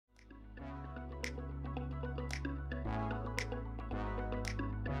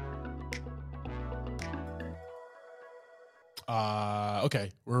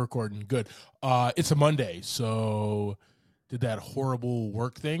Okay, we're recording. Good. It's a Monday, so did that horrible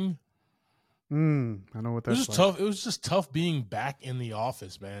work thing. I know what that's It was just tough. It was just tough being back in the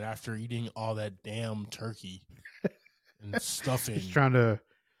office, man, after eating all that damn turkey and stuffing. Just trying to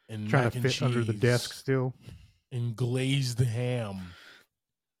mac and fit cheese under the desk still. And glazed ham.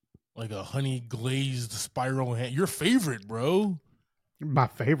 Like a honey glazed spiral ham. Your favorite, bro. My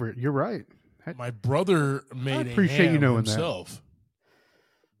favorite. You're right. My brother made I appreciate a ham you knowing himself. that.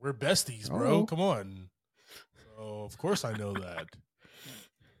 We're besties, bro. Come on. So of course I know that.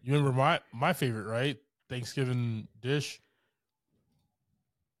 You remember my favorite, right? Thanksgiving dish.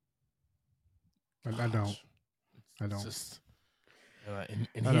 I don't. Just, I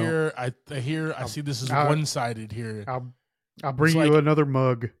see this is one-sided here. I'll bring you another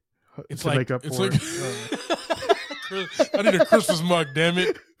mug. It's to like, make up it's for like it. I need a Christmas mug, damn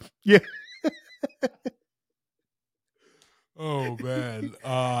it. Yeah. Oh man.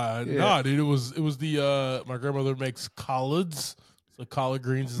 Nah, dude, it was the my grandmother makes collards. So collard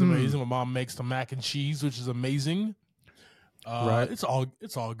greens is amazing. My mom makes the mac and cheese, which is amazing. Right. It's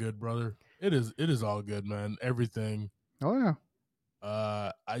all good, brother. It is all good, man. Everything. Oh yeah.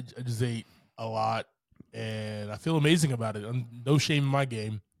 I just ate a lot and I feel amazing about it. No shame in my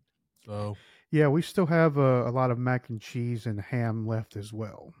game. So yeah, we still have a lot of mac and cheese and ham left as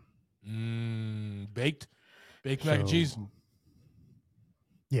well. Baked mac and cheese.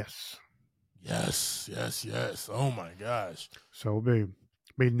 Yes. Oh my gosh. So we'll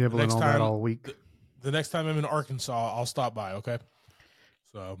be nibbling on that all week. The next time I'm in Arkansas, I'll stop by. Okay.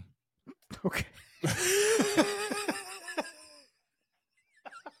 So. Okay.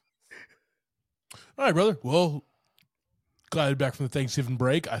 All right, brother. Well, glad to be back from the Thanksgiving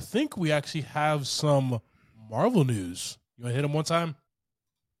break. I think we actually have some Marvel news. You want to hit them one time?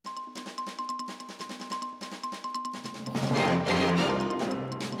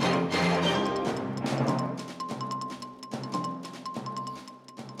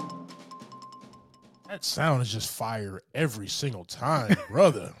 That sound is just fire every single time,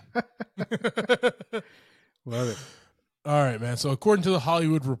 brother. Love it. All right, man. So according to the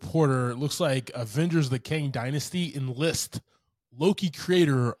Hollywood Reporter, it looks like Avengers the Kang Dynasty enlist Loki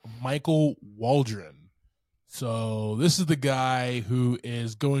creator Michael Waldron. So this is the guy who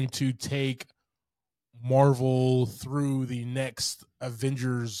is going to take Marvel through the next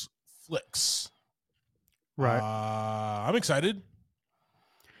Avengers flicks. Right. I'm excited.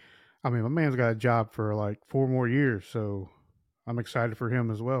 I mean, my man's got a job for like 4 more years, so I'm excited for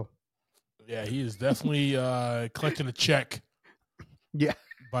him as well. Yeah, he is definitely collecting a check. Yeah.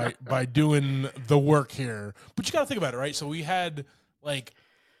 by doing the work here. But you got to think about it, right? So we had like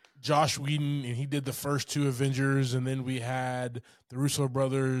Josh Whedon, and he did the first 2 Avengers, and then we had the Russo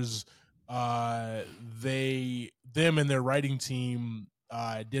brothers. Them and their writing team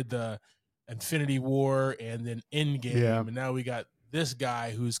did the Infinity War and then Endgame, and now we got this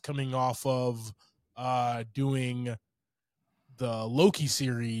guy who's coming off of doing the Loki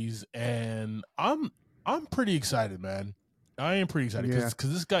series, and I'm pretty excited, man. I am pretty excited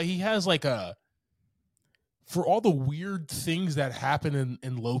because this guy, he has like for all the weird things that happen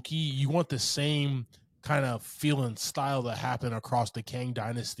in Loki, you want the same kind of feel and style that happen across the Kang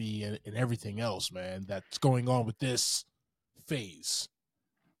Dynasty and everything else, man, that's going on with this phase.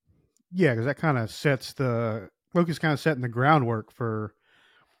 Yeah, because that kind of sets Loki's kind of setting the groundwork for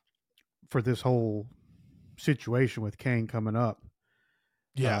this whole situation with Kang coming up.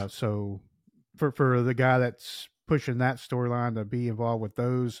 Yeah. So for the guy that's pushing that storyline to be involved with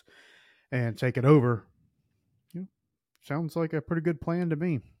those and take it over, sounds like a pretty good plan to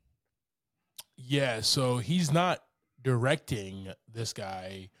me. Yeah, so he's not directing this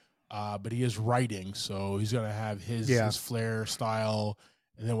guy, but he is writing. So he's gonna have his flair, style,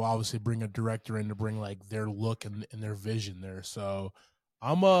 and then we'll obviously bring a director in to bring like their look and their vision there. So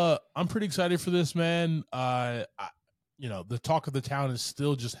I'm pretty excited for this, man. The talk of the town is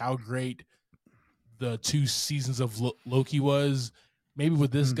still just how great the 2 seasons of Loki was. Maybe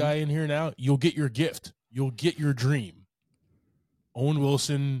with this guy in here now, you'll get your gift. You'll get your dream. Owen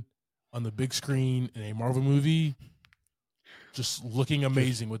Wilson on the big screen in a Marvel movie, just looking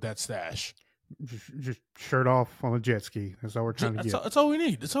amazing with that stash. Just shirt off on a jet ski. That's all we're trying to get. That's all we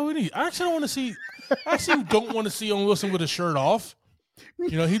need. I actually don't want to see. I actually don't want to see Owen Wilson with a shirt off.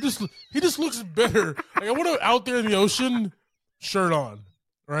 He just looks better. Like I want him out there in the ocean, shirt on,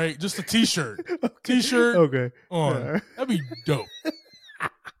 right? Just a t-shirt, okay, on. That'd be dope.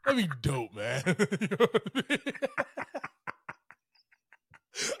 That'd be dope, man.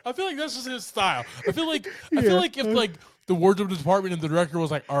 I feel like that's just his style. I feel like if like the wardrobe department and the director was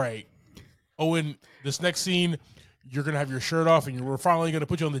like, all right, Owen, this next scene, you're gonna have your shirt off, and we're finally gonna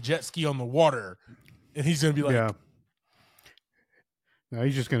put you on the jet ski on the water, and he's gonna be like, yeah. No,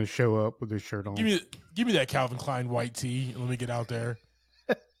 he's just gonna show up with his shirt on. Give me that Calvin Klein white tee, and let me get out there.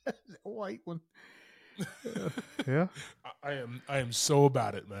 White one. Yeah. I am so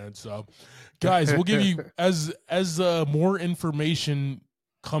about it, man. So, guys, we'll give you as more information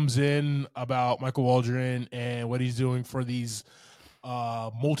comes in about Michael Waldron and what he's doing for these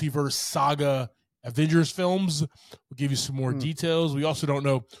multiverse saga Avengers films. We'll give you some more details. We also don't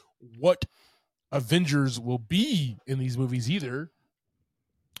know what Avengers will be in these movies either.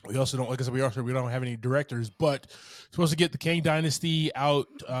 We also don't, like I said, we don't have any directors, but supposed to get the Kang Dynasty out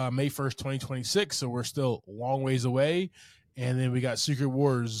May 1st, 2026. So we're still a long ways away. And then we got Secret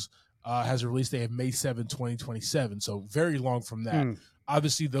Wars has a release date of May 7th, 2027. So very long from that.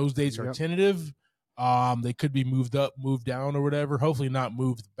 Obviously, those dates are tentative. They could be moved up, moved down, or whatever. Hopefully not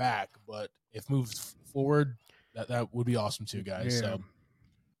moved back, but if moved forward, that would be awesome too, guys. So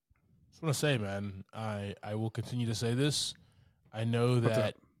just want to say, man, I will continue to say this. I know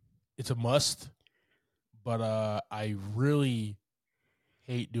that it's a must, but I really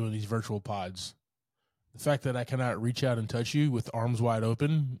hate doing these virtual pods. The fact that I cannot reach out and touch you with arms wide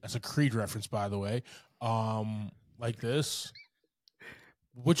open, that's a Creed reference, by the way, like this.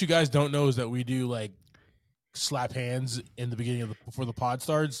 What you guys don't know is that we do like slap hands in the beginning of before the pod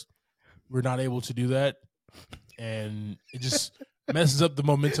starts. We're not able to do that, and it just messes up the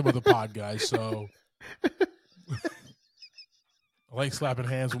momentum of the pod, guys. So I like slapping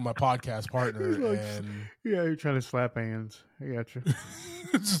hands with my podcast partner, like, and you're trying to slap hands. I got you.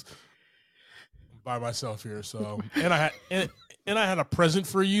 By myself here, so and I had a present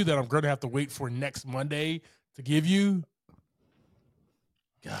for you that I'm going to have to wait for next Monday to give you,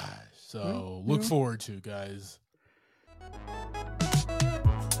 guys. So look forward to, guys.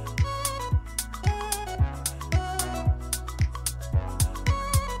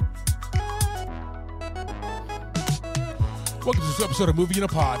 Welcome to this episode of Movie in a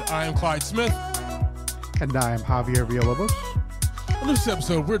Pod. I am Clyde Smith. And I am Javier Villalobos. On this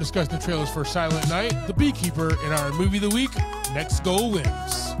episode, we're discussing the trailers for Silent Night, The Beekeeper, and our movie of the week, Next Goal Wins.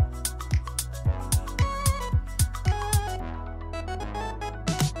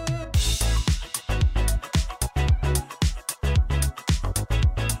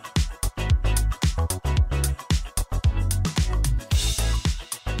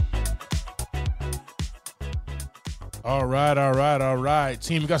 All right.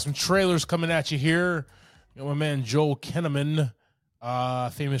 Team, we got some trailers coming at you here. You know, my man Joel Kinnaman,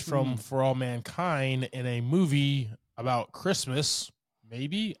 famous from For All Mankind, in a movie about Christmas.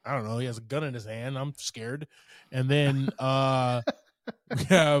 Maybe, I don't know. He has a gun in his hand. I'm scared. And then we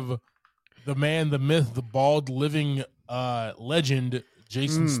have the man, the myth, the bald living legend,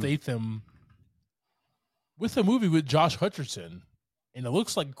 Jason Statham, with a movie with Josh Hutcherson. And it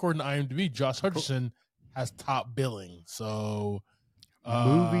looks like, according to IMDb, Josh Hutcherson has top billing. So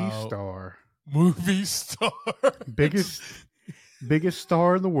movie star, biggest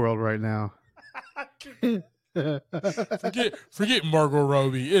star in the world right now. forget Margot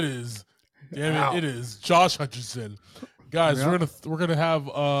Robbie. It is, damn it, it is Josh Hutcherson. Guys, we're gonna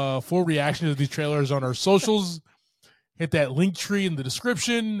have full reaction to these trailers on our socials. Hit that link tree in the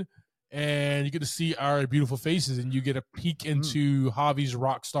description, and you get to see our beautiful faces, and you get a peek into Javi's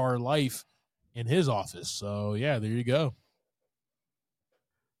rock star life in his office. So yeah, there you go.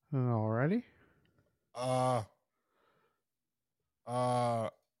 Alrighty.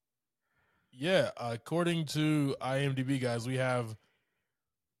 Yeah, according to IMDb, guys, we have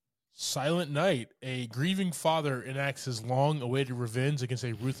Silent Night. A grieving father enacts his long-awaited revenge against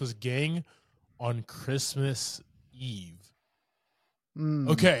a ruthless gang on Christmas Eve.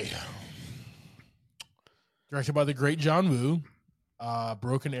 Okay. Directed by the great John Woo.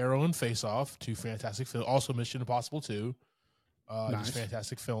 Broken Arrow and Face Off, two fantastic films. Also Mission Impossible 2. Nice. Just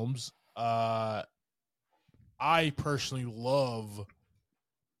fantastic films. I personally love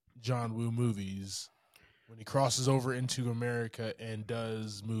John Woo movies when he crosses over into America and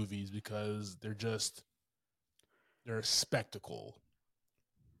does movies, because they're a spectacle.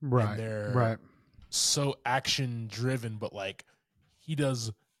 Right. And they're so action driven, but like he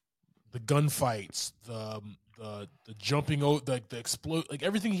does the gunfights, the jumping, like the explode, like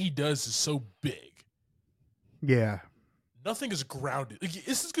everything he does is so big. Yeah. Nothing is grounded. Like,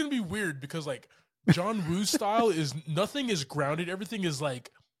 this is going to be weird because like John Woo's style is nothing is grounded. Everything is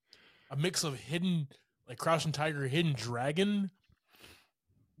like a mix of hidden, like Crouching Tiger, Hidden Dragon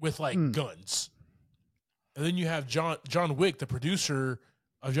with like guns. And then you have John Wick, the producer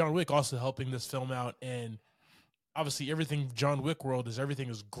of John Wick, also helping this film out. And obviously everything John Wick world is everything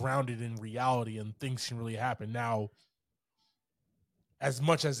is grounded in reality and things can really happen. Now, as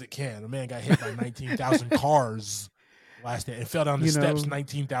much as it can, a man got hit by 19,000 cars last day and fell down the You steps know,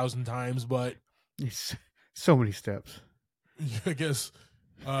 19,000 times, but it's so many steps. I guess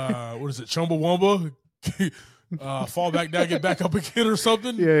what is it, Chumbawamba? Fall back down, get back up again or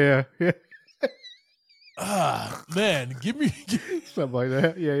something. Yeah. Man, Something like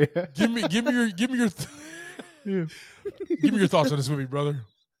that. Yeah. give me your Yeah. give me your thoughts on this movie, brother.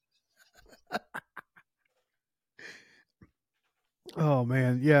 Oh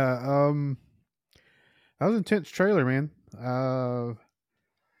man, yeah. That was an intense trailer, man.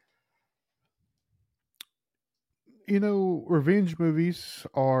 Revenge movies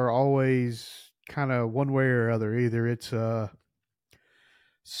are always kind of one way or other. Either it's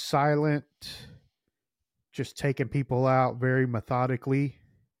silent, just taking people out very methodically,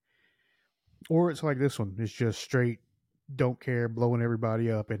 or it's like this one. It's just straight, don't care, blowing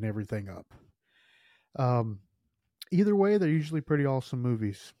everybody up and everything up. Um, Either way, they're usually pretty awesome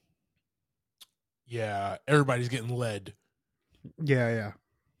movies. Yeah, everybody's getting led. Yeah.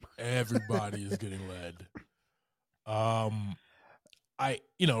 Everybody is getting led. I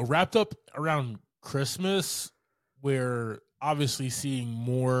wrapped up around Christmas, where obviously seeing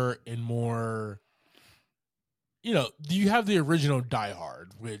more and more. You have the original Die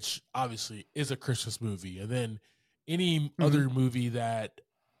Hard, which obviously is a Christmas movie, and then any other movie that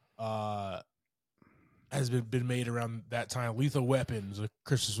has been made around that time. Lethal Weapon is a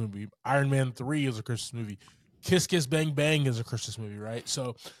Christmas movie. Iron Man 3 is a Christmas movie. Kiss Kiss Bang Bang is a Christmas movie, right?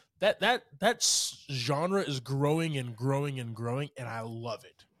 So that genre is growing and growing and growing, and I love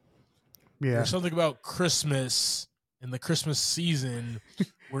it. Yeah. There's something about Christmas and the Christmas season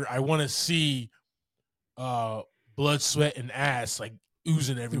where I want to see blood, sweat, and ass like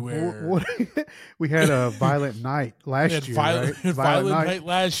oozing everywhere. We had a Violent Night last year, right? Violent Night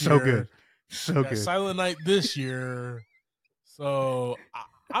last year. So good. So good. Silent Night this year. So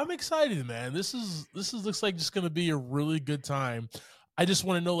I'm excited, man. This looks like just going to be a really good time. I just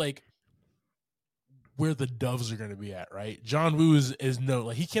want to know like where the doves are going to be at, right? John Woo is no,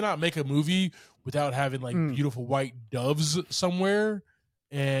 like he cannot make a movie without having like beautiful white doves somewhere.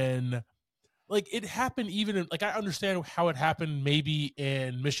 And like it happened even in, like I understand how it happened maybe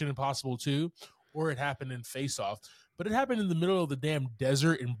in Mission Impossible 2 or it happened in Face Off, but it happened in the middle of the damn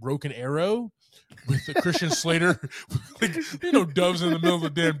desert in Broken Arrow with the Christian Slater, like, doves in the middle of the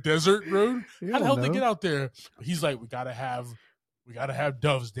damn desert road. How the hell did they get out there? He's like, we gotta have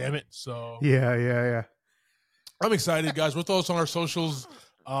doves, damn it. So yeah. I'm excited, guys. We'll throw us on our socials.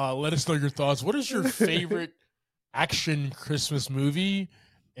 Let us know your thoughts. What is your favorite action Christmas movie?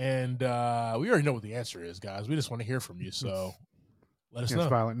 And we already know what the answer is, guys. We just want to hear from you. So let us know. It's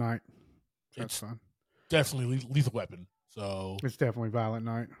Violent Night. That's fun. Definitely Lethal Weapon. So it's definitely Violent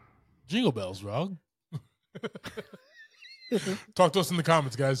Night. Jingle bells, Rog. Talk to us in the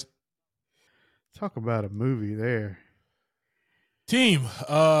comments, guys. Talk about a movie there. Team,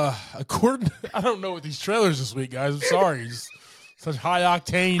 I don't know what these trailers this week, guys. I'm sorry. Just such high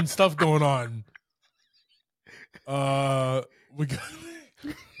octane stuff going on. We're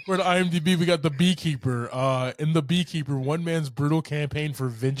at IMDb. We got The Beekeeper. In The Beekeeper, one man's brutal campaign for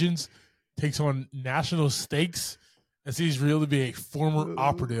vengeance takes on national stakes as he's revealed to be a former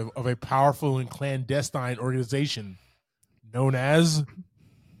operative of a powerful and clandestine organization known as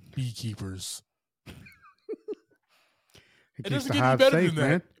Beekeepers. It doesn't get any better than that.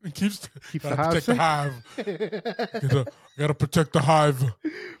 Man. It keeps the hive safe. Gotta protect the hive.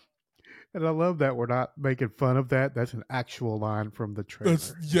 And I love that we're not making fun of that. That's an actual line from the trailer.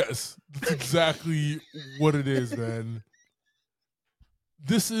 That's exactly what it is, man.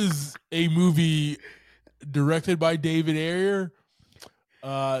 This is a movie directed by David Ayer.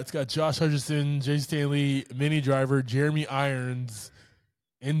 It's got Josh Hutcherson, Jay Stanley, Minnie Driver, Jeremy Irons,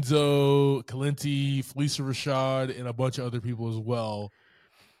 Enzo Calenti, Felicia Rashad, and a bunch of other people as well.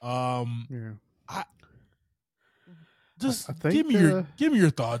 Give me your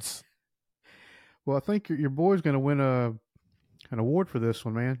thoughts. Well, I think your boy's going to win an award for this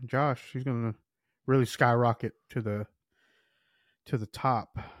one, man. Josh, he's going to really skyrocket to the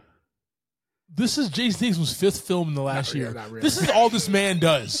top. This is Jason Statham's fifth film in the last year. Really. This is all this man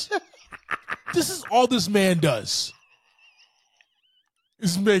does.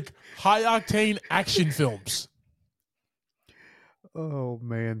 Is make high octane action films. Oh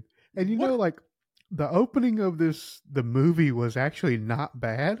man. And know, like the opening of the movie was actually not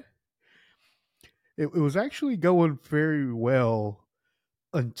bad. It was actually going very well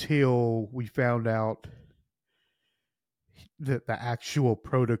until we found out that the actual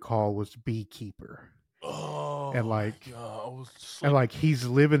protocol was Beekeeper. Oh. and Oh my god! I was just and like like he's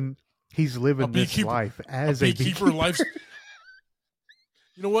living a this beekeeper, life a as a beekeeper beekeeper. life's.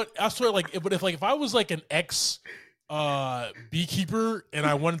 You know what? I swear, like, if I was like an ex beekeeper and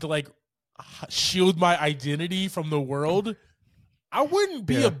I wanted to like shield my identity from the world, I wouldn't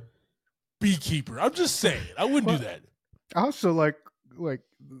be Yeah. a beekeeper. I'm just saying, I wouldn't do Well, that. I also like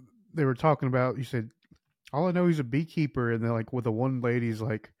they were talking about. You said all I know he's a beekeeper, and then like with the one lady's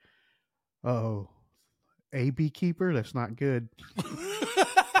like, oh, a beekeeper. That's not good.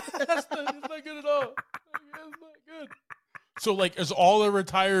 It's not good at all. It's not good. So, like, is all the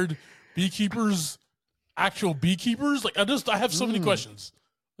retired beekeepers actual beekeepers? Like, I have so many Mm. questions.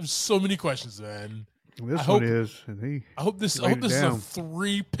 There's so many questions, man. I This one hope is, and he I hope laid it this is a down.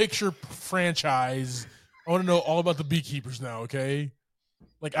 3-picture franchise. I want to know all about the beekeepers now. Okay,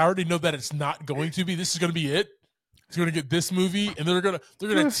 like I already know that it's not going to be. This is going to be it. It's going to get this movie, and they're gonna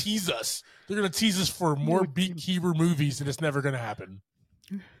tease us. They're going to tease us for more beekeeper movies, and it's never going to happen.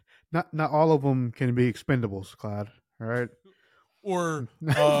 Not all of them can be expendables, Clyde. All right. Or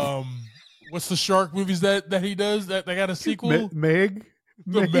what's the shark movies that he does that got a sequel? Meg.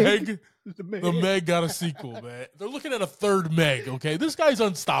 The Meg. The The Meg got a sequel, man. They're looking at a third Meg. Okay, this guy's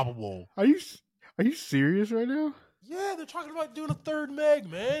unstoppable. Are you serious right now? Yeah, they're talking about doing a third Meg,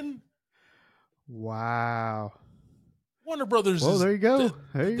 man. Wow. Warner Brothers Well, is there you go.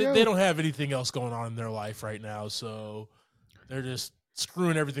 There you go. they don't have anything else going on in their life right now, so they're just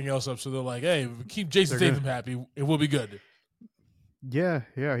screwing everything else up. So they're like, "Hey, if we keep Jason They're Statham happy, it will be good." Yeah,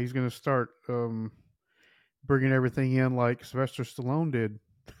 he's gonna start bringing everything in like Sylvester Stallone did.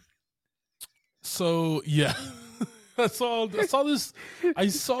 So yeah, I saw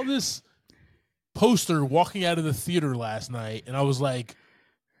this poster walking out of the theater last night, and I was like,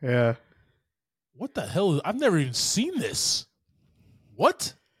 Yeah. "What the hell? I've never even seen this.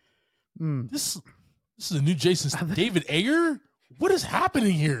 What? Mm. This is a new Jason David Ayer? What is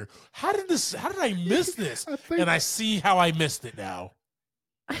happening here? How did I miss this? And I see how I missed it now."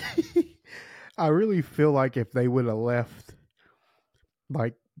 I really feel like if they would have left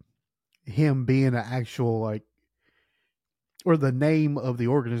like him being an actual like or the name of the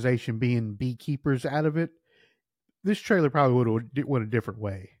organization being beekeepers out of it, this trailer probably would have went a different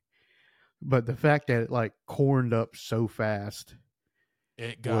way. But the fact that it like corned up so fast,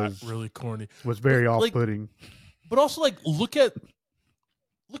 it got really corny. Was very But, off-putting. But also, like, look at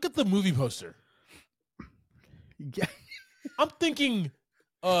the movie poster. Yeah. I'm thinking,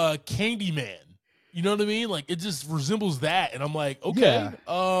 Candyman. You know what I mean? Like, it just resembles that, and I'm like, okay,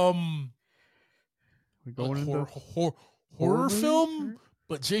 Yeah. We like going into horror movies? film,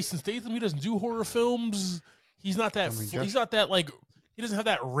 but Jason Statham, he doesn't do horror films. He's not that. He's not that like. He doesn't have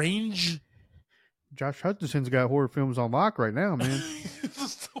that range. Josh Hutcherson's got horror films on lock right now, man.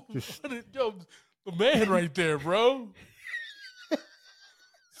 Yo, the man right there, bro.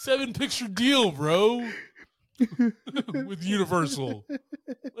 7-picture deal, bro. With Universal.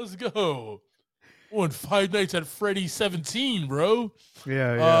 Let's go. On Five Nights at Freddy's 17, bro.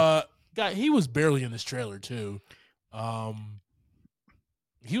 Yeah. Guy, he was barely in this trailer too.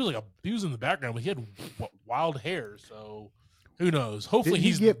 He was in the background, but he had wild hair, so who knows? Hopefully, Didn't he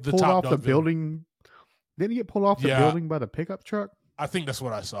he's get the pulled top off dog the villain. building. Didn't he get pulled off the building by the pickup truck? I think that's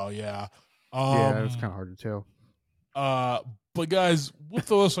what I saw. Yeah. Yeah, it was kind of hard to tell. But guys, we'll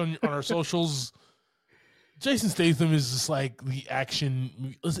throw us on our socials. Jason Statham is just like the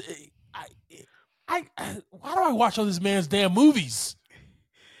action. Why do I watch all this man's damn movies?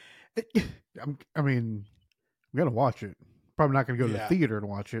 I'm gonna watch it. Probably not gonna go to the theater and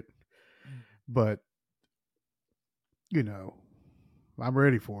watch it, but I'm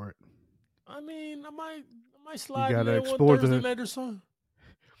ready for it. I mean, I might slide You in gotta there explore one Thursday night or so.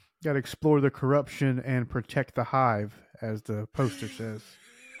 Gotta explore the corruption and protect the hive, as the poster says.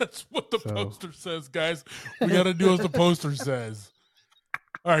 That's what the poster says, guys. We gotta do as the poster says.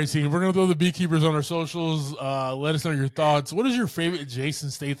 All right, team. We're gonna throw the beekeepers on our socials. Let us know your thoughts. What is your favorite Jason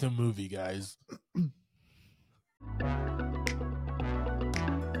Statham movie, guys?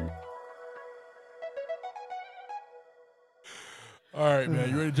 All right, man.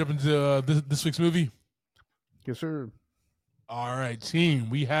 You ready to jump into this week's movie? Yes, sir. All right, team.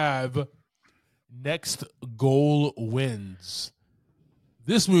 We have Next Goal Wins.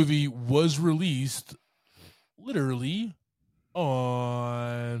 This movie was released literally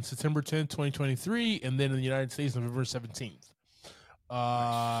on September 10th, 2023, and then in the United States, November 17th.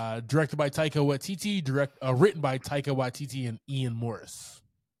 Directed by Taika Waititi, written by Taika Waititi and Ian Morris.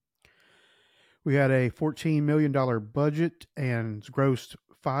 We had a $14 million budget and grossed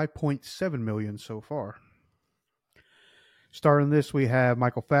 $5.7 million so far. Starring this, we have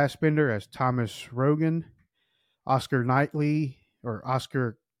Michael Fassbender as Thomas Rogan, Oscar Knightley or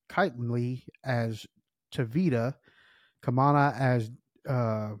Oscar Keightley as Tavita, Kamana as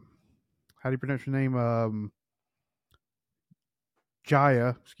how do you pronounce your name?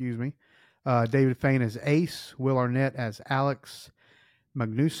 Jaya, excuse me. David Fain as Ace, Will Arnett as Alex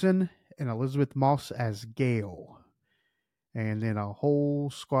Magnuson, and Elizabeth Moss as Gail. And then a whole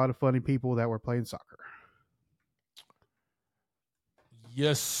squad of funny people that were playing soccer.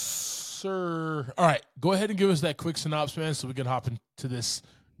 Yes, sir. All right, go ahead and give us that quick synopsis, man, so we can hop into this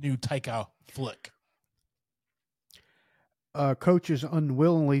new Taika flick. Coach is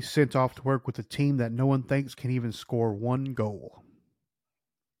unwillingly sent off to work with a team that no one thinks can even score one goal.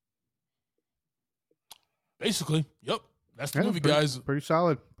 Basically, yep. That's the movie, guys. Pretty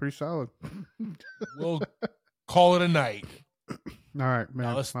solid. Pretty solid. We'll call it a night. All right, man.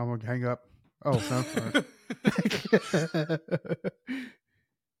 I'm going to hang up. Oh, no. All right.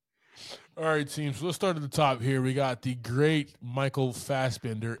 All right, team. So let's start at the top here. We got the great Michael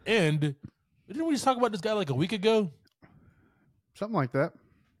Fassbender. And didn't we just talk about this guy like a week ago? Something like that.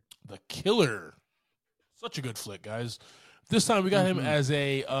 The Killer. Such a good flick, guys. This time we got him as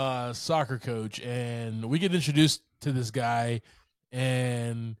a soccer coach, and we get introduced to this guy,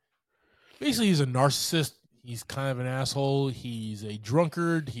 and basically he's a narcissist. He's kind of an asshole. He's a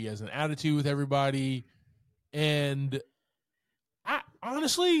drunkard. He has an attitude with everybody. And I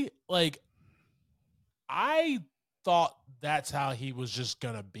honestly, I thought that's how he was just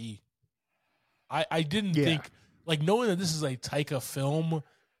going to be. I didn't think, knowing that this is a Taika film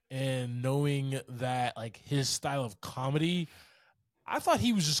and knowing that, his style of comedy, I thought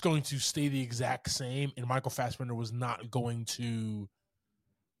he was just going to stay the exact same, and Michael Fassbender was not going to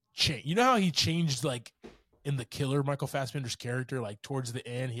change. You know how he changed, in The Killer, Michael Fassbender's character, towards the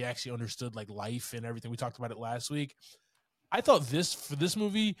end, he actually understood, life and everything. We talked about it last week. I thought for this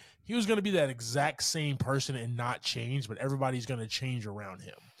movie, he was going to be that exact same person and not change, but everybody's going to change around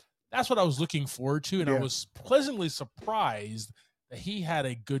him. That's what I was looking forward to, and I was pleasantly surprised that he had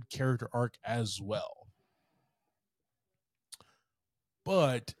a good character arc as well.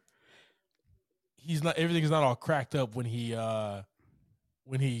 But everything is not all cracked up when he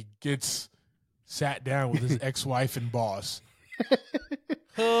gets sat down with his ex-wife and boss.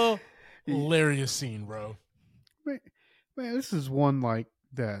 Hilarious scene, bro. Man, this is one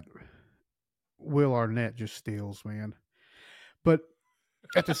that Will Arnett just steals, man. But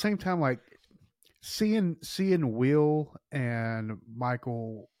at the same time, seeing Will and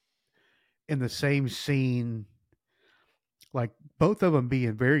Michael in the same scene, both of them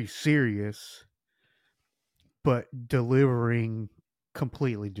being very serious, but delivering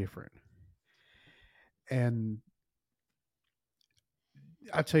completely different. And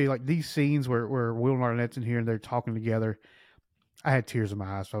I tell you, these scenes where Will and Arnett's in here and they're talking together, I had tears in my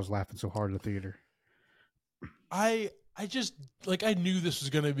eyes. So I was laughing so hard in the theater. I just I knew this was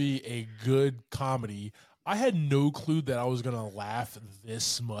going to be a good comedy. I had no clue that I was going to laugh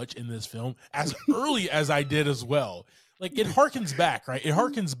this much in this film as early as I did as well. It harkens back, right? It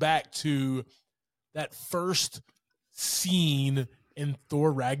harkens back to that first scene in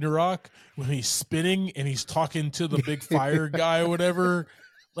Thor Ragnarok when he's spinning and he's talking to the big fire guy or whatever.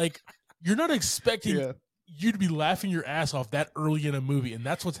 You're not expecting you to be laughing your ass off that early in a movie, and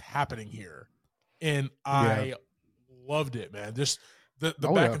that's what's happening here. And I loved it, man. Just the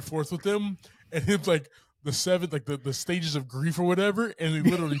back and forth with them, and it's the seven, the stages of grief or whatever, and they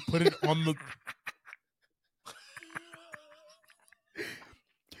literally put it on the.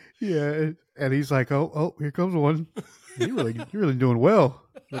 Yeah, and he's like, "Oh, here comes one. You're really doing well."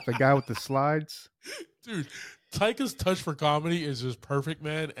 With the guy with the slides, dude. Taika's touch for comedy is just perfect,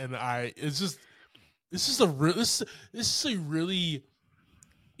 man. And this is a really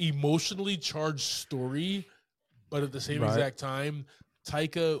emotionally charged story, but at the same exact time,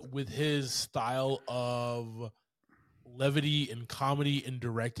 Taika, with his style of levity and comedy and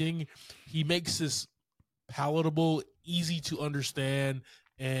directing, he makes this palatable, easy to understand,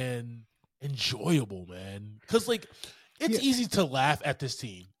 and enjoyable, man. Because it's easy to laugh at this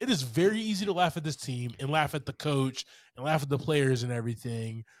team. It is very easy to laugh at this team and laugh at the coach and laugh at the players and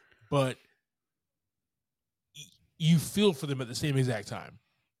everything, but you feel for them at the same exact time.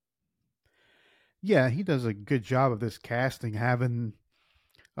 Yeah, he does a good job of this casting, having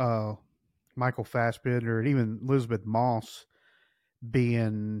Michael Fassbender and even Elizabeth Moss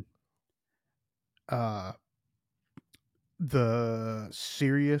being the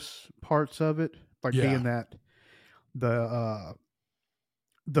serious parts of it, being that the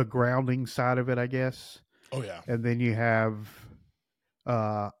grounding side of it, I guess. Oh yeah. And then you have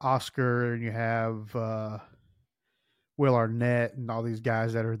Oscar, and you have Will Arnett, and all these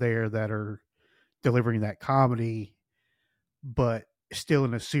guys that are there that are delivering that comedy, but still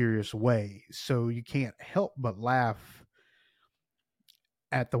in a serious way. So you can't help but laugh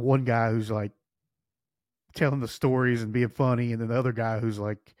at the one guy who's like telling the stories and being funny, and then the other guy who's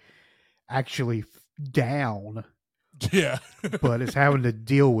like actually down, Yeah. but is having to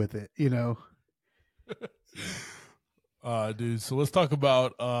deal with it, you know? Dude, so let's talk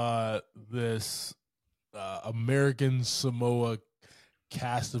about this American Samoa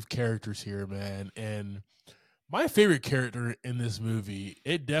cast of characters here, man. And my favorite character in this movie,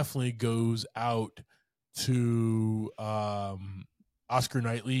 it definitely goes out to Oscar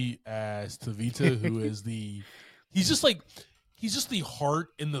Knightley as Tavita, who is he's just like he's just the heart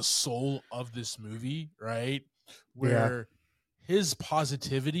and the soul of this movie, right? Yeah. Where his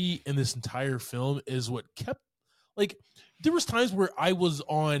positivity in this entire film is what kept like there was times where I was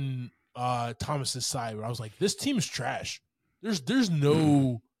on Thomas's side where I was like, this team is trash. There's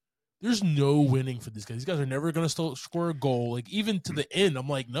no winning for these guys. These guys are never going to score a goal. Like even to the end, I'm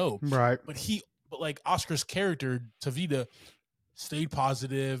like, no. Right. But like Oscar's character Tavita stayed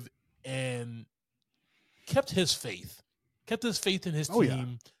positive and kept his faith, in his Oh, team, yeah.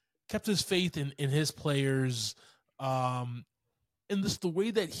 kept his faith in his players, and this the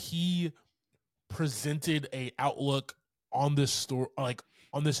way that he presented a outlook on this story, like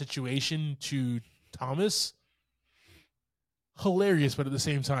on this situation to Thomas. Hilarious, but at the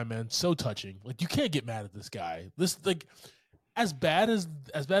same time, man, so touching. Like you can't get mad at this guy. This like as bad as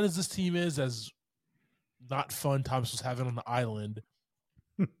this team is, as not fun Thomas was having on the island.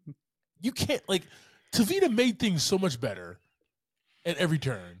 You can't like Tavita made things so much better at every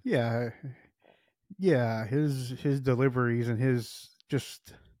turn. Yeah. Yeah. His deliveries and his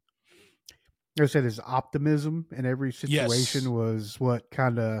just, like I said, his optimism in every Yes, situation was what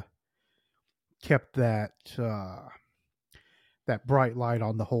kind of kept that bright light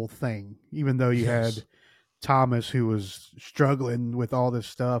on the whole thing. Even though you yes. had Thomas who was struggling with all this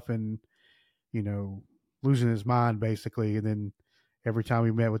stuff and you know losing his mind basically, and then every time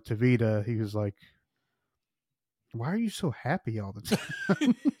we met with Tavita, he was like, "Why are you so happy all the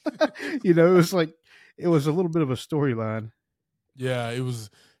time?" You know, it was like it was a little bit of a storyline. Yeah, it was.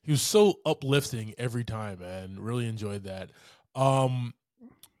 He was so uplifting every time, man. Really enjoyed that. Um,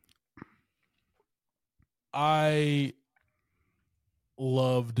 I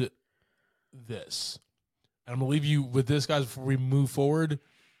loved this. And I'm gonna leave you with this, guys, before we move forward.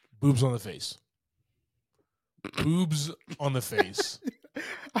 Boobs on the face. Boobs on the face.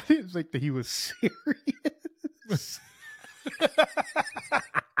 I didn't think that he was serious.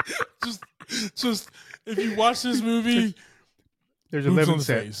 just, just if you watch this movie, There's boobs on 11 the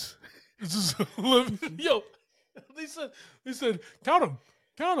sets. face. It's just yo. They said count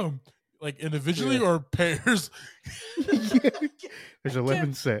them, like individually Yeah. or pairs. There's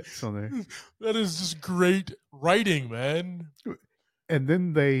 11 sets on there. That is just great writing, man. And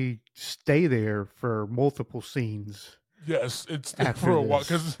then they stay there for multiple scenes Yes, it's there for after a while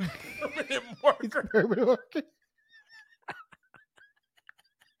this. because permanent marker.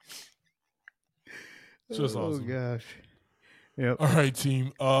 Just Oh awesome. gosh. Yep. All right,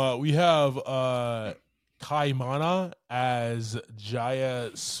 team. We have Kai Mana as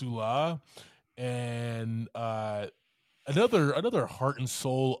Jaya Sula, and another heart and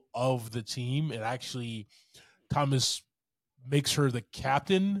soul of the team. And actually, Thomas makes her the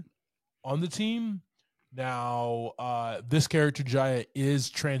captain on the team. Now, this character Jaya is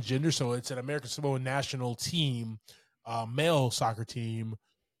transgender, so it's an American Samoan national team, male soccer team,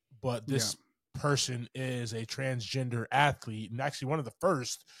 but Yeah. this person is a transgender athlete and actually one of the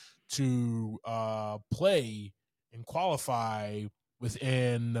first to play and qualify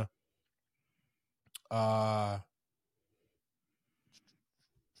within let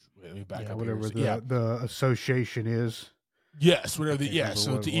me back Yeah. up here. Whatever So, yeah. the association is. Yes, I whatever can't remember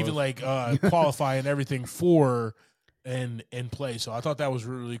so what to it even was. like qualify and everything for and play. So I thought that was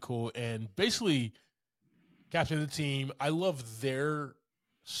really cool. And basically captain the team. I love their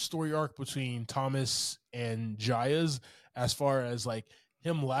story arc between Thomas and Jaya's as far as like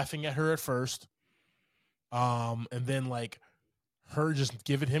him laughing at her at first, and then like her just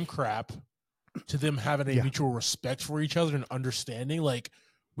giving him crap to them having a Yeah. mutual respect for each other and understanding. Like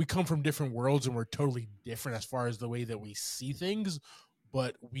we come from different worlds and we're totally different as far as the way that we see things,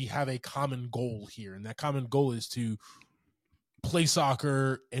 but we have a common goal here, and that common goal is to play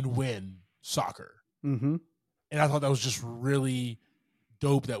soccer and win soccer. Mm-hmm. And I thought that was just really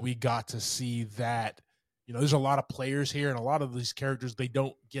dope that we got to see that. You know, there's a lot of players here, and a lot of these characters they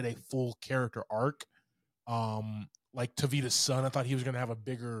don't get a full character arc. Like Tavita's son, I thought he was going to have a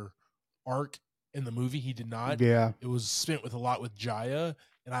bigger arc in the movie. He did not. Yeah. It was spent with a lot with Jaya,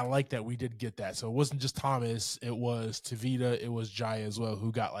 And I like that we did get that. So it wasn't just Thomas, it was Tavita, it was Jaya as well,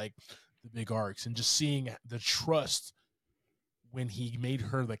 who got like the big arcs. And just seeing the trust when he made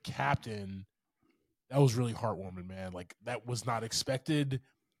her the captain, that was really heartwarming, man. Like that was not expected.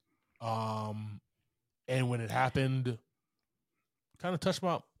 And when it happened, kind of touched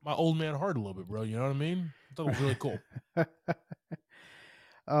my old man heart a little bit, bro. You know what I mean? I thought it was really cool.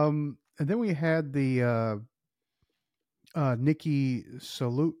 And then we had the Nikki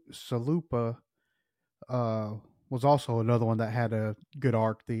Salupa was also another one that had a good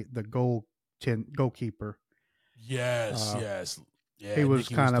arc. The goalkeeper. Yes, yes. Yeah, he was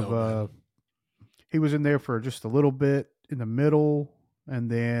Nikki kind was dope, of man. he was in there for just a little bit in the middle, and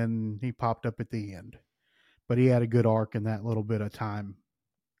then he popped up at the end. But he had a good arc in that little bit of time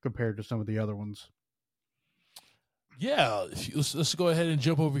compared to some of the other ones. Yeah, let's go ahead and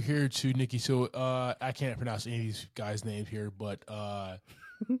jump over here to Nikki. So I can't pronounce any of these guys' names here, but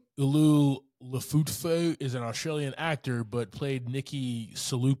Ulu Lafutfo is an Australian actor, but played Nikki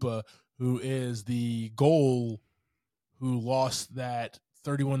Salupa, who is the goal who lost that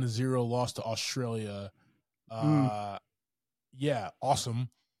 31-0 loss to Australia. Yeah, awesome.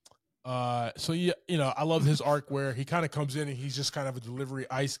 So yeah, I love his arc where he kind of comes in and he's just kind of a delivery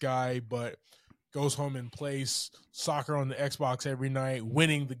ice guy, but goes home and plays soccer on the Xbox every night,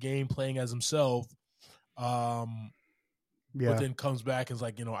 winning the game, playing as himself. But then comes back and is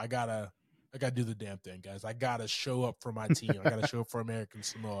like, I gotta do the damn thing, guys. I gotta show up for my team. I gotta show up for American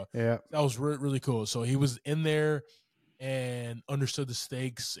Samoa. Yeah, that was really cool. So he was in there and understood the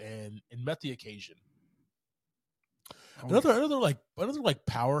stakes and met the occasion. Another like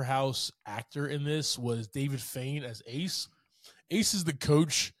powerhouse actor in this was David Fane as Ace. Ace is the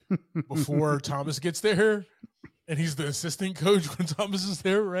coach before Thomas gets there, and he's the assistant coach when Thomas is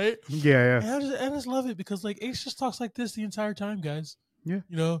there, right? Yeah. And I just love it because like Ace just talks like this the entire time, guys. Yeah.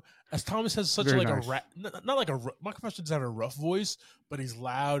 As Thomas has such Very like nice. not like my professor doesn't have a rough voice, but he's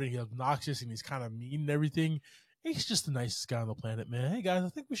loud and he's obnoxious and he's kind of mean and everything. He's just the nicest guy on the planet, man. Hey guys, I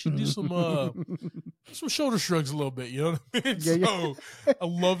think we should do some shoulder shrugs a little bit. You know what I mean? Yeah. I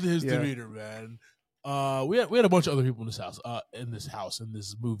loved his demeanor, man. We had a bunch of other people in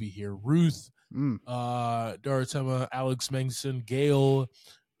this movie here. Ruth, Doratema, Alex Mengson, Gail,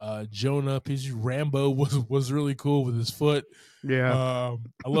 Jonah, PG Rambo was really cool with his foot. Yeah.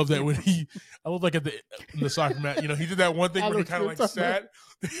 I love that when I love like in the soccer match, he did that one thing where he kind of like sat.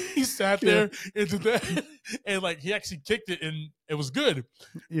 He sat there and did that, and like he actually kicked it, and it was good.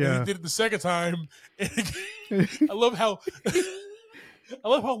 Yeah. And he did it the second time. And I love how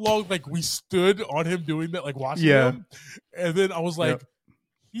long like we stood on him doing that, like watching him, and then I was like,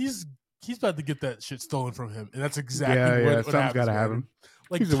 he's about to get that shit stolen from him, and that's exactly what something's got to happen.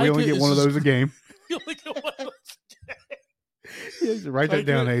 Like we only get one of those a game. We only get one of those. Write that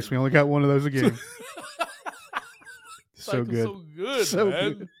down, Ace. We only got one of those a game. So good. So good, so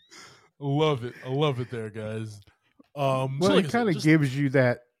man. Good. I love it there, guys. Well, it kind of gives you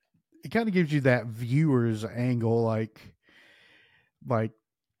that. It kind of gives you that viewer's angle, like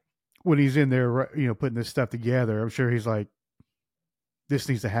when he's in there, putting this stuff together. I'm sure he's like, this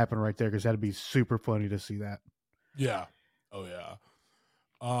needs to happen right there because that'd be super funny to see that. Yeah. Oh yeah.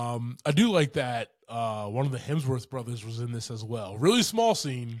 I do like that. One of the Hemsworth brothers was in this as well. Really small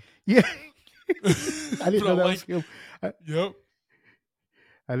scene. Yeah. I didn't know that was him. Yep.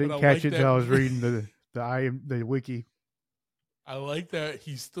 I didn't catch it until I was reading the wiki. I like that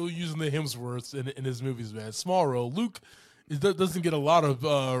he's still using the Hemsworths in his movies, man. Small role. Luke doesn't get a lot of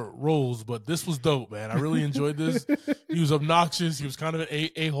roles, but this was dope, man. I really enjoyed this. He was obnoxious. He was kind of an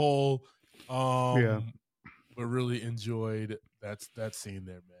a-hole. But really enjoyed that scene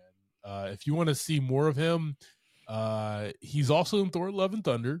there, man. If you want to see more of him, he's also in Thor: Love and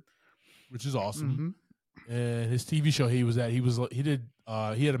Thunder, which is awesome. Mm-hmm. And his TV show he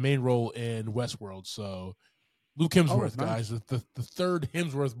had a main role in Westworld. So Luke Hemsworth, nice. Guys, the third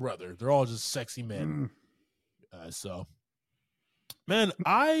Hemsworth brother. They're all just sexy men. So, man,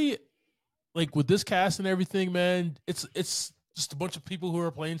 I like with this cast and everything, man. It's just a bunch of people who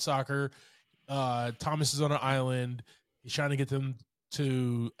are playing soccer. Thomas is on an island. He's trying to get them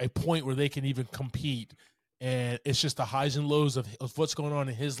to a point where they can even compete. And it's just the highs and lows of what's going on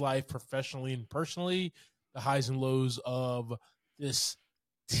in his life professionally and personally, the highs and lows of this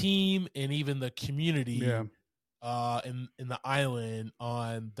team and even the community in the island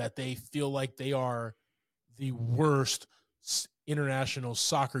on that they feel like they are the worst international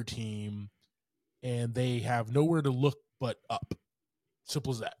soccer team and they have nowhere to look but up.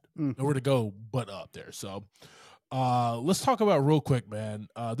 Simple as that. Mm-hmm. Nowhere to go but up there. So let's talk about real quick, man.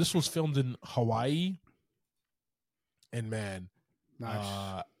 This was filmed in Hawaii. And man,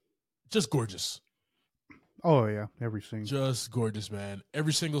 Nice. Just gorgeous. Oh yeah, every scene. Just gorgeous, man.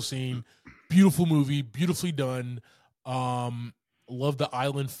 Every single scene. Beautiful movie, beautifully done. Love the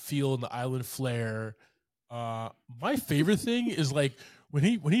island feel and the island flair. My favorite thing is like when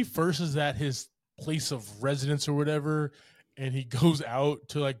he first is at his place of residence or whatever, and he goes out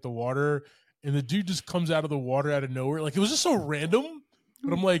to like the water, and the dude just comes out of the water out of nowhere. Like it was just so random,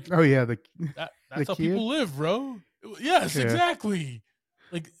 but I'm like, Oh yeah, that's how kid. people live, bro. Yes, Yeah. exactly.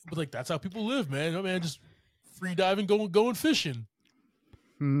 But that's how people live, man. Oh man, just free diving, going fishing.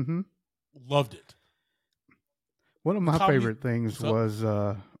 Mm-hmm. Loved it. One of The my comedy. favorite things What's up?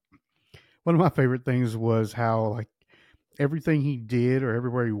 was how like everything he did or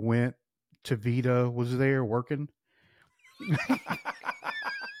everywhere he went, Tavita was there working.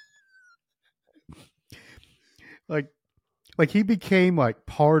 like like he became like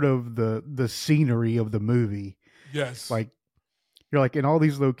part of the scenery of the movie. Yes. Like you're like in all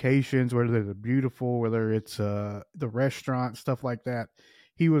these locations, whether they're beautiful, whether it's the restaurant, stuff like that.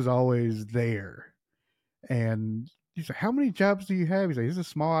 He was always there. And he's like, "How many jobs do you have?" He's like, "This is a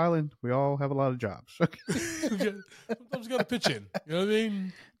small island. We all have a lot of jobs." Sometimes got to pitch in. You know what I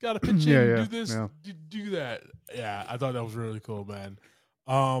mean? Got to pitch Yeah, in, yeah, do this, yeah. do that. Yeah, I thought that was really cool, man.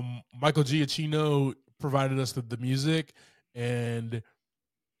 Michael Giacchino provided us the music, and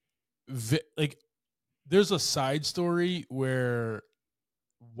like, there's a side story where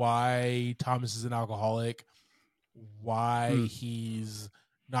why Thomas is an alcoholic, why Hmm. he's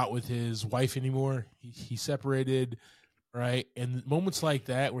not with his wife anymore. He separated, right? And moments like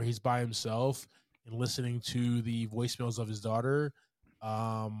that where he's by himself and listening to the voicemails of his daughter,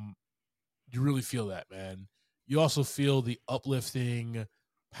 um, you really feel that, man. You also feel the uplifting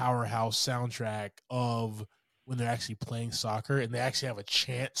powerhouse soundtrack of when they're actually playing soccer and they actually have a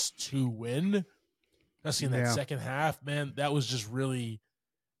chance to win. Especially in that Yeah, second half, man, that was just really,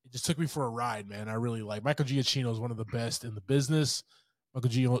 it just took me for a ride, man. I really like Michael Giacchino is one of the best in the business. Michael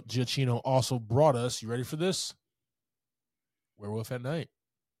Giacchino also brought us, you ready for this? Werewolf at Night.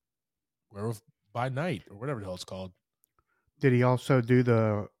 Werewolf by Night, or whatever the hell it's called. did he also do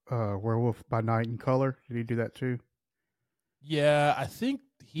the Werewolf by Night in color? Did he do that too? Yeah, I think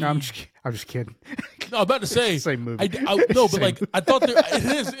No, I'm he. just I'm just kidding. No, I'm about to It's the say. same movie. No, It's but the same like I thought there. It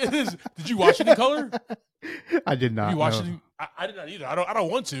is. It is. Did you watch it in color? I did Have you not watched know. it? I did not either. I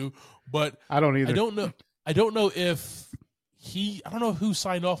don't want to, but I don't I either. don't know. I don't know if he. I don't know who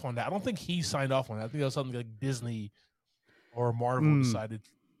signed off on that. I don't think he signed off on that. I think that was something like Disney or Marvel Mm, decided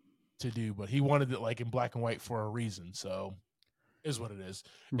to do, but he wanted it like in black and white for a reason. So, is what it is.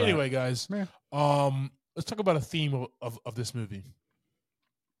 right. Anyway, guys, Yeah. let's talk about a theme of this movie.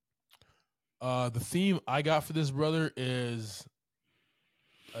 The theme I got for this, brother, is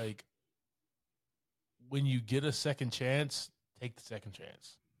like when you get a second chance, take the second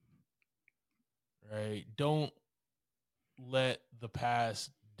chance. Right? Don't let the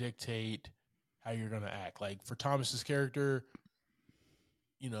past dictate how you're gonna act. Like for Thomas's character,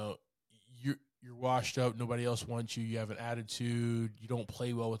 you know, you're washed up, nobody else wants you, you have an attitude, you don't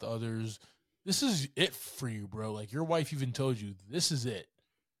play well with others. This is it for you, bro. Like your wife even told you, this is it.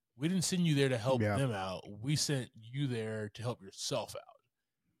 We didn't send you there to help Yeah. them out. We sent you there to help yourself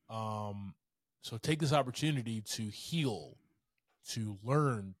out. So take this opportunity to heal, to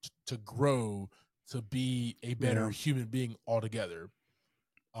learn, to grow, to be a better Yeah. human being altogether.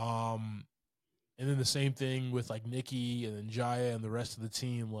 And then the same thing with like Nikki and then Jaya and the rest of the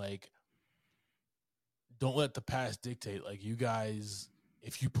team. Like, don't let the past dictate. Like, you guys,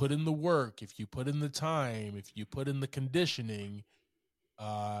 if you put in the work, if you put in the time, if you put in the conditioning,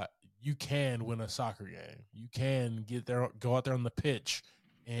 you can win a soccer game. You can get there, go out there on the pitch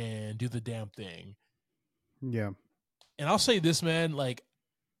and do the damn thing. Yeah. And I'll say this, man, like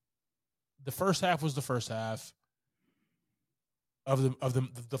the first half was the first half of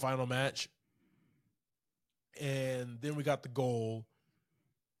the final match. And then we got the goal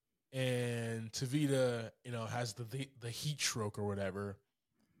and Tavita, has the heat stroke or whatever.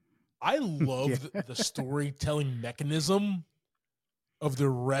 I Yeah. love the storytelling mechanism of the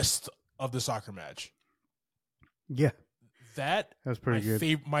rest of the soccer match. Yeah. That That's pretty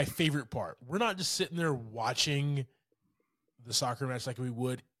good. my favorite part. We're not just sitting there watching the soccer match like we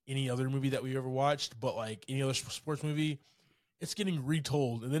would any other movie that we ever watched, but like any other sports movie, it's getting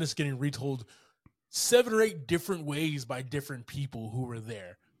retold, and then it's getting retold 7 or 8 different ways by different people who were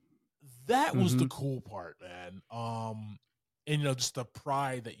there. That was the Mm-hmm. cool part, man. And just the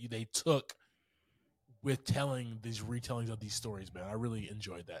pride that they took with telling these retellings of these stories, man. I really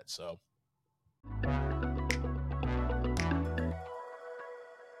enjoyed that. So,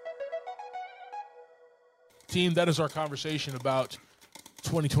 team, that is our conversation about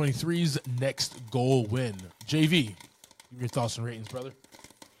 2023's next goal win. JV, give me your thoughts and ratings, brother.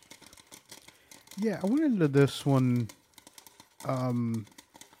 Yeah, I went into this one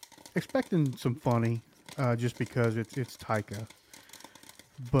expecting some funny, just because it's Taika.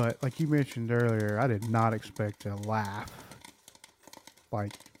 But like you mentioned earlier, I did not expect to laugh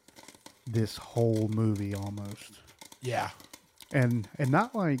like this whole movie almost. Yeah. And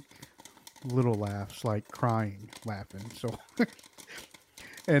not like little laughs, like crying laughing. So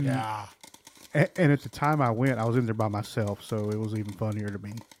and Yeah. and at the time I went, I was in there by myself, so it was even funnier to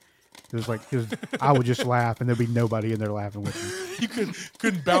me. It was like, cause I would just laugh, and there'd be nobody in there laughing with me. You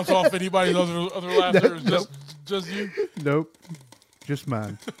couldn't bounce off anybody's other laughter. It was Nope. just you. Nope, just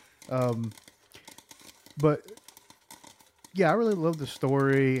mine. But yeah, I really love the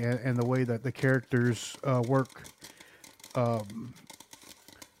story and the way that the characters work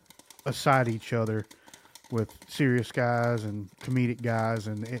aside each other, with serious guys and comedic guys,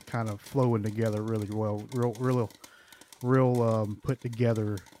 and it kind of flowing together really well. Real put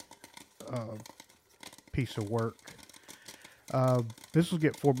together piece of work. This will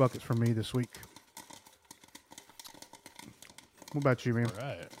get 4 buckets from me this week. What about you, man?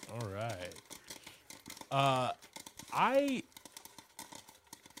 All right. I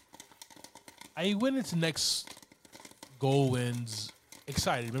went into next goal wins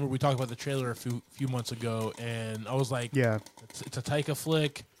excited. Remember we talked about the trailer a few months ago, and I was like, Yeah, it's a Taika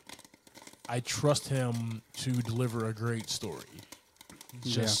flick. I trust him to deliver a great story.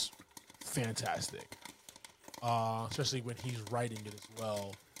 He's just fantastic, especially when he's writing it as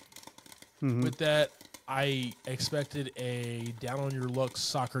well. Mm-hmm. With that, I expected a down on your luck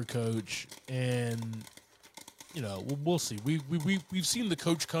soccer coach, and we'll see. We've seen the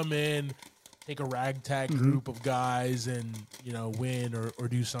coach come in, take a ragtag group of guys, and win or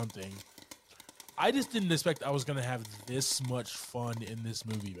do something. I just didn't expect I was gonna have this much fun in this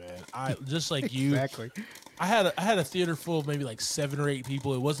movie, man. I just like you. Exactly. I had a theater full of maybe like 7 or 8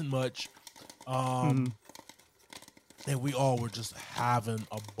 people. It wasn't much. And we all were just having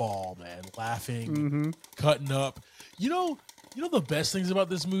a ball, man, laughing, cutting up. You know the best things about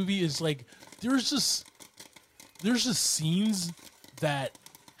this movie is like there's just scenes that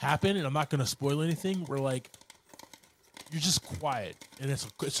happen, and I'm not gonna spoil anything, where like you're just quiet, and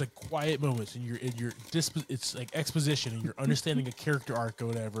it's like quiet moments, and it's like exposition, and you're understanding a character arc or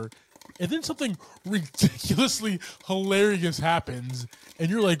whatever, and then something ridiculously hilarious happens, and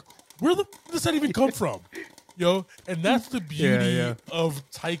you're like, where does that even come from? And that's the beauty of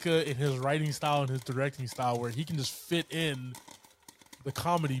Taika in his writing style and his directing style, where he can just fit in the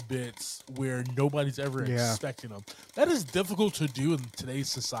comedy bits where nobody's ever expecting them. That is difficult to do in today's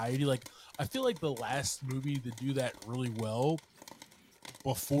society. Like, I feel like the last movie to do that really well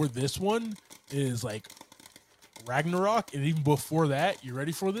before this one is like Ragnarok, and even before that, you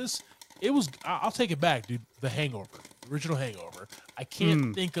ready for this? It was, I'll take it back, dude. The Hangover, the original Hangover. I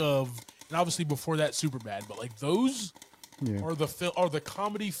can't think of, and obviously before that, Superbad, but like those are the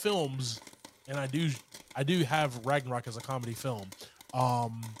comedy films, and I do have Ragnarok as a comedy film.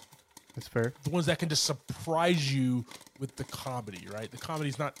 That's fair. The ones that can just surprise you with the comedy, right? The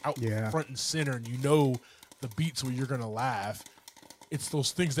comedy's not out front and center, and the beats where you're gonna laugh. It's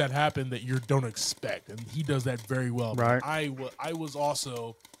those things that happen that you don't expect, and he does that very well. Right. I was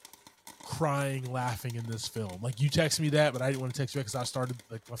also crying, laughing in this film. Like, you texted me that, but I didn't want to text you because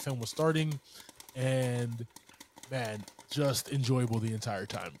my film was starting, and man, just enjoyable the entire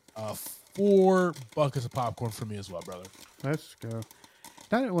time. 4 buckets of popcorn for me as well, brother. Let's go.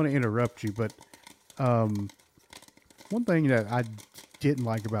 I didn't want to interrupt you, but one thing that I didn't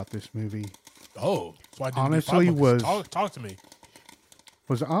like about this movie, so I didn't honestly, was talk to me.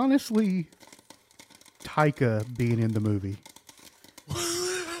 Was honestly Taika being in the movie.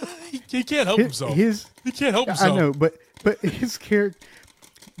 He can't help himself. He can't help himself. I know, but his character.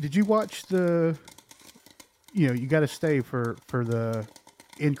 Did you watch the? You got to stay for the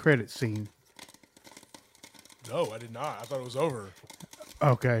end credit scene. No, I did not. I thought it was over.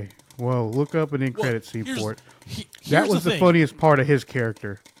 Okay, well, look up an end credit scene for it. That was the funniest part of his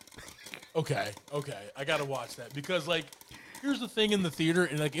character. Okay, I gotta watch that, because like, here's the thing in the theater,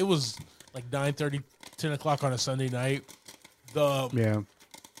 and like it was like 9:30, 10 o'clock on a Sunday night.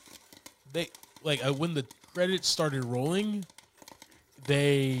 They like when the credits started rolling,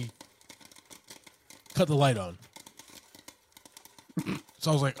 they cut the light on.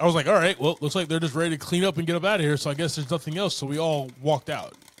 So I was like, all right, well, looks like they're just ready to clean up and get up out of here. So I guess there's nothing else. So we all walked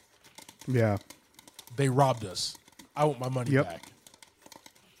out. Yeah. They robbed us. I want my money back.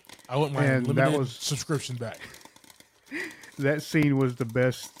 I want my limited subscription back. That scene was the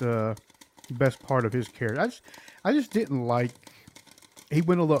best part of his character. I just didn't like he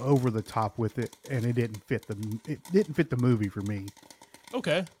went a little over the top with it, and it didn't fit the movie for me.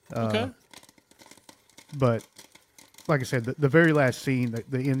 Okay. Okay. But like I said, the very last scene,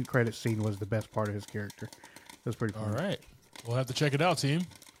 the end credit scene, was the best part of his character. It was pretty fun. All right. We'll have to check it out, team.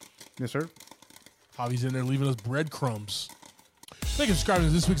 Yes, sir. Javi's in there leaving us breadcrumbs. Thank you for subscribing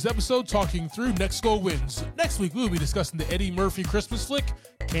to this week's episode, talking through Next Goal Wins. Next week, we'll be discussing the Eddie Murphy Christmas flick,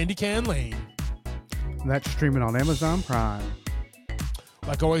 Candy Can Lane. And that's streaming on Amazon Prime.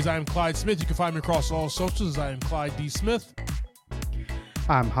 Like always, I am Clyde Smith. You can find me across all socials. I am Clyde D. Smith.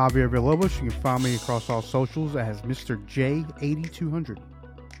 I'm Javier Villalobos. You can find me across all socials as Mr. J8200.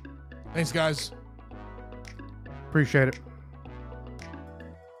 Thanks, guys. Appreciate it.